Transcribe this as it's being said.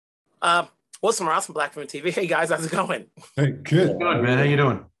Uh, Wilson Ross from Black Film TV. Hey guys, how's it going? Hey, good. Good, man. How you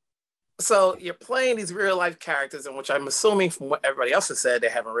doing? So you're playing these real life characters, in which I'm assuming from what everybody else has said, they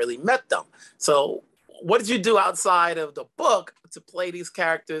haven't really met them. So what did you do outside of the book to play these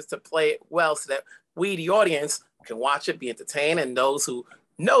characters, to play it well, so that we, the audience, can watch it, be entertained, and those who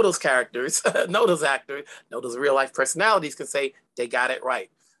know those characters, know those actors, know those real life personalities can say they got it right.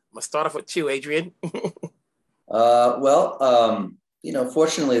 I'm gonna start off with you, Adrien.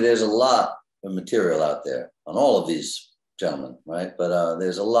 Fortunately, there's a lot of material out there on all of these gentlemen, right? But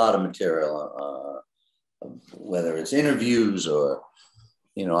there's a lot of material, whether it's interviews or,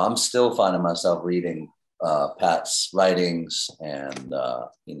 I'm still finding myself reading Pat's writings, and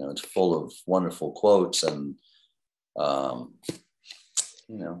it's full of wonderful quotes and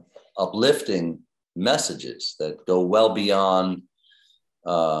uplifting messages that go well beyond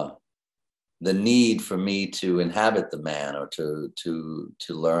the need for me to inhabit the man or to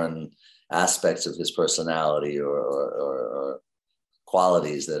learn aspects of his personality or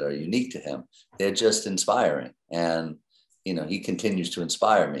qualities that are unique to him. They're just inspiring, and he continues to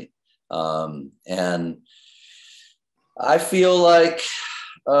inspire me. And I feel like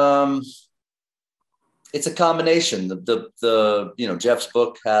it's a combination. The Jeff's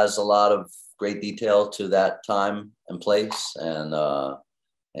book has a lot of great detail to that time and place, and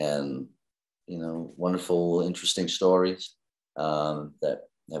wonderful, interesting stories that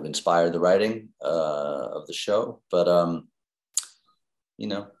have inspired the writing of the show. But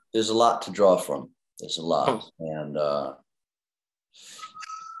there's a lot to draw from. There's a lot, and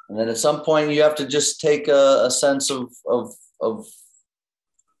then at some point you have to just take a sense of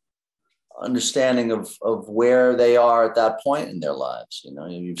understanding of where they are at that point in their lives.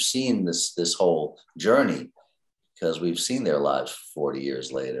 You've seen this whole journey, because we've seen their lives 40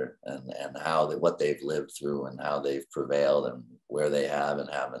 years later, and what they've lived through and how they've prevailed and where they have and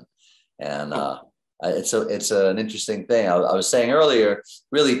haven't. And it's an interesting thing. I was saying earlier,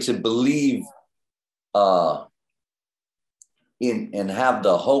 really, to believe in and have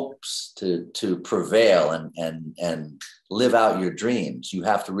the hopes to prevail and live out your dreams, you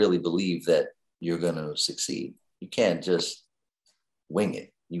have to really believe that you're going to succeed. You can't just wing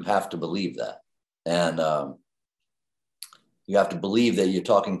it. You have to believe that. And you have to believe that you're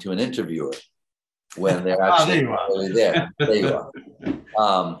talking to an interviewer when they're actually really there. There you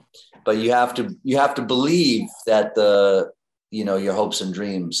are. But you have to believe that your hopes and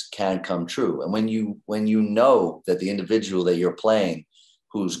dreams can come true. And when you know that the individual that you're playing,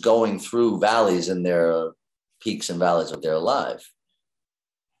 who's going through valleys in their peaks and valleys of their life,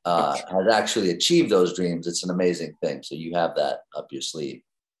 has actually achieved those dreams, it's an amazing thing. So you have that up your sleeve.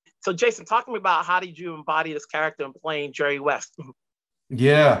 So Jason, talk to me about, how did you embody this character in playing Jerry West?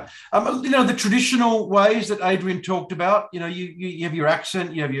 Yeah. The traditional ways that Adrien talked about, you have your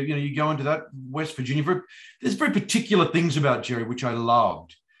accent, you have you go into that West Virginia group. There's very particular things about Jerry, which I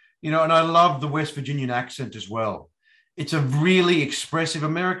loved, and I love the West Virginian accent as well. It's a really expressive,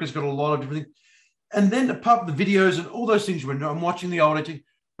 America's got a lot of different things. And then apart from the videos and all those things, when I'm watching the old editing,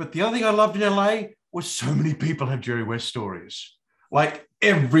 but the other thing I loved in LA was so many people have Jerry West stories. Like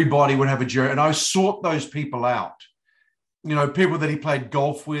everybody would have a Jerry, and I sought those people out. People that he played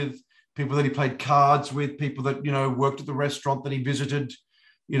golf with, people that he played cards with, people that, worked at the restaurant that he visited,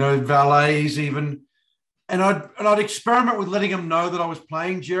 valets even. And I'd experiment with letting him know that I was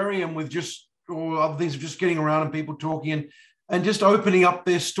playing Jerry, and with just all other things of just getting around and people talking and just opening up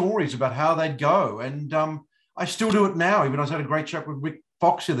their stories about how they'd go. And I still do it now. Even I had a great chat with Rick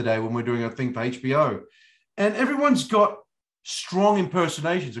Fox the other day when we're doing a thing for HBO. And everyone's got strong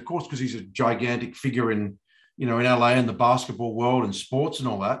impersonations, of course, because he's a gigantic figure in LA and the basketball world and sports and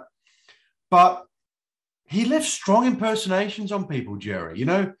all that. But he left strong impersonations on people, Jerry.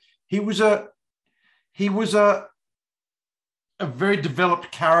 He was a very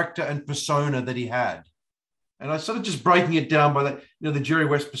developed character and persona that he had. And I started just breaking it down by that, the Jerry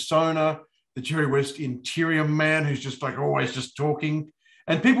West persona, the Jerry West interior man who's just like always just talking.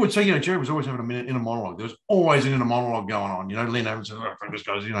 And people would say, Jerry was always having a inner monologue. There was always an inner monologue going on. Lynn Evans says, this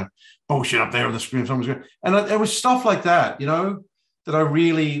guy's, bullshit up there on the screen. And it was stuff like that, that I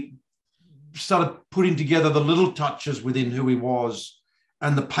really started putting together the little touches within who he was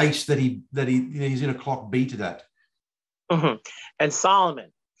and the pace that his inner clock beat at that. Mm-hmm. And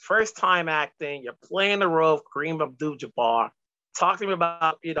Solomon, first time acting, you're playing the role of Kareem Abdul-Jabbar. Talk to me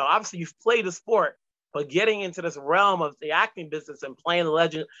about, obviously you've played the sport, but getting into this realm of the acting business and playing a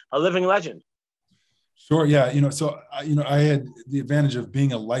living legend. Sure, yeah. I had the advantage of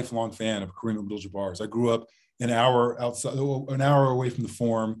being a lifelong fan of Kareem Abdul-Jabbar. I grew up an hour away from the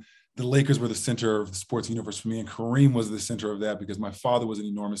Forum. the Lakers were the center of the sports universe for me, and Kareem was the center of that because my father was an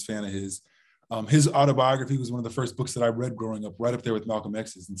enormous fan of his. His autobiography was one of the first books that I read growing up, right up there with Malcolm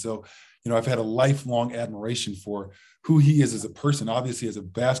X's. And so, I've had a lifelong admiration for who he is as a person, obviously as a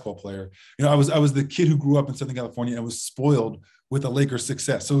basketball player. I was the kid who grew up in Southern California and was spoiled with the Lakers'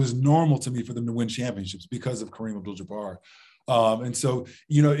 success. So it was normal to me for them to win championships because of Kareem Abdul-Jabbar. And so,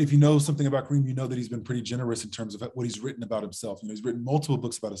 if you know something about Kareem, you know that he's been pretty generous in terms of what he's written about himself. He's written multiple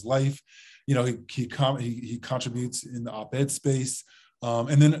books about his life. He contributes in the op-ed space.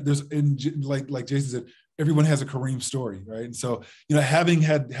 And then there's, like Jason said, everyone has a Kareem story, right? And so, having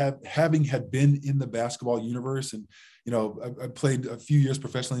had been in the basketball universe, and I played a few years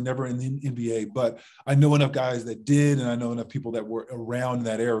professionally, never in the NBA, but I know enough guys that did, and I know enough people that were around in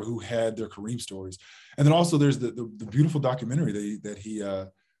that era who had their Kareem stories. And then also there's the beautiful documentary that he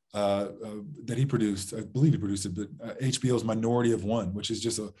produced. I believe he produced it, but HBO's Minority of One, which is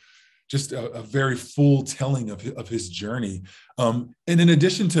just a very full telling of his journey. And in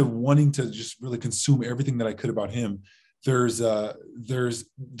addition to wanting to just really consume everything that I could about him, there's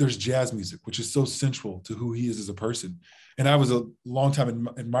jazz music, which is so central to who he is as a person. And I was a longtime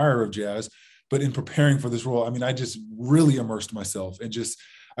admirer of jazz, but in preparing for this role, I just really immersed myself, and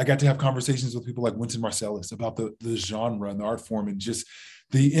I got to have conversations with people like Wynton Marsalis about the genre and the art form, and just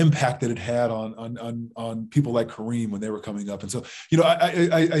the impact that it had on people like Kareem when they were coming up. And so,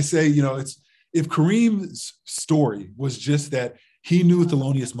 I say, if Kareem's story was just that he knew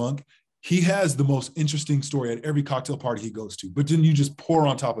Thelonious Monk, he has the most interesting story at every cocktail party he goes to. But then you just pour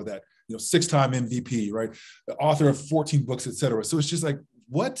on top of that, 6-time MVP, right? The author of 14 books, et cetera. So it's just like,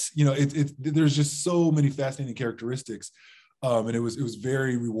 what? There's just so many fascinating characteristics. And it was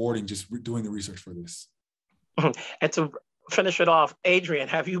very rewarding just doing the research for this. And to finish it off, Adrien,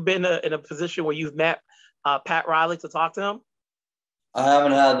 have you been in a position where you've met Pat Reilly to talk to him? I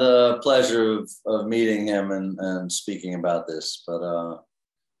haven't had the pleasure of meeting him and speaking about this, but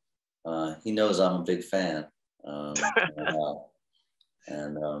he knows I'm a big fan.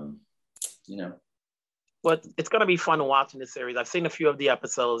 But it's going to be fun watching this series. I've seen a few of the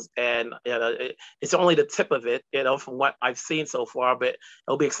episodes, and it's only the tip of it, from what I've seen so far. But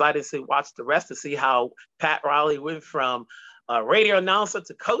it'll be exciting to watch the rest to see how Pat Reilly went from a radio announcer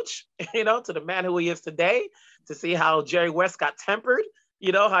to coach, to the man who he is today, to see how Jerry West got tempered,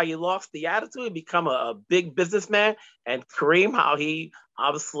 how he lost the attitude and become a big businessman, and Kareem, how he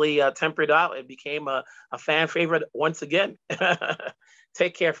obviously tempered out and became a fan favorite once again.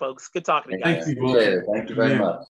 Take care, folks. Good talking to you guys. Thank you very much.